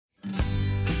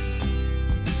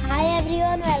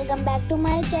everyone, welcome back to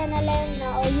my channel, and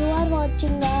now you are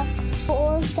watching a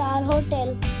 4-star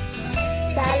hotel.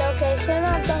 The location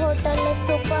of the hotel is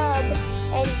superb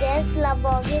and guests love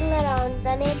walking around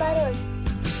the neighborhood.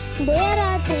 There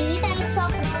are 3 types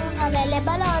of rooms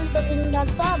available on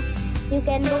booking.com. You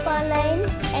can book online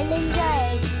and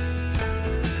enjoy it.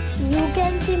 You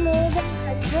can see more than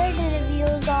 100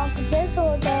 reviews of this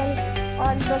hotel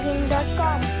on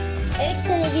booking.com. Its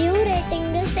review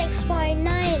rating is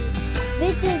 6.9,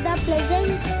 which is the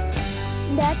pleasant.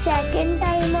 The check-in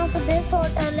time of this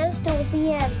hotel is 2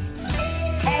 p.m.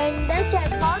 and the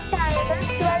check-out time is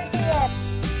 12 p.m.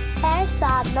 Pets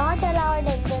are not allowed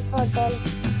in this hotel.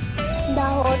 The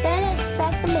hotel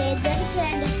expects major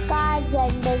credit cards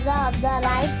and reserves the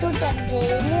right to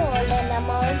temporarily hold an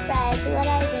amount prior to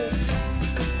arrival.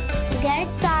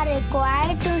 Guests are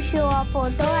required to show a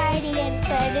photo ID and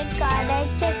credit card at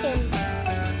check-in.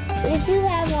 If you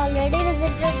have already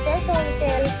visited this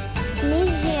hotel,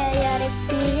 please share your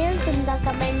experience in the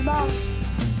comment box.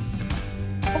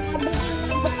 For booking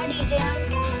more details,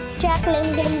 check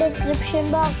link in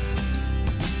description box.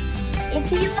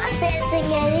 If you are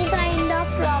facing any kind of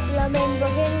problem in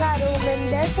booking a room in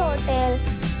this hotel,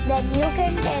 then you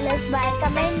can tell us by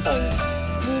commenting.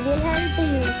 We will help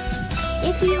you.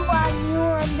 If you are new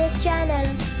on this channel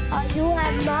or you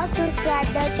have not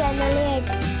subscribed the channel yet,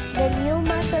 then you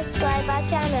must subscribe our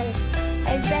channel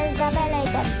and press the bell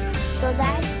icon so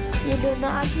that you do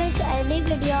not miss any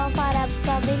video of our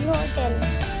upcoming hotel.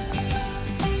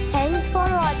 Thanks for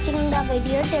watching the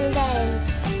video till the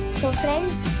end. So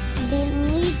friends, we'll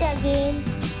meet again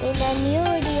in a new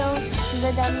video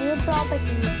with a new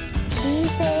property. Be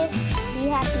safe, be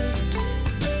happy.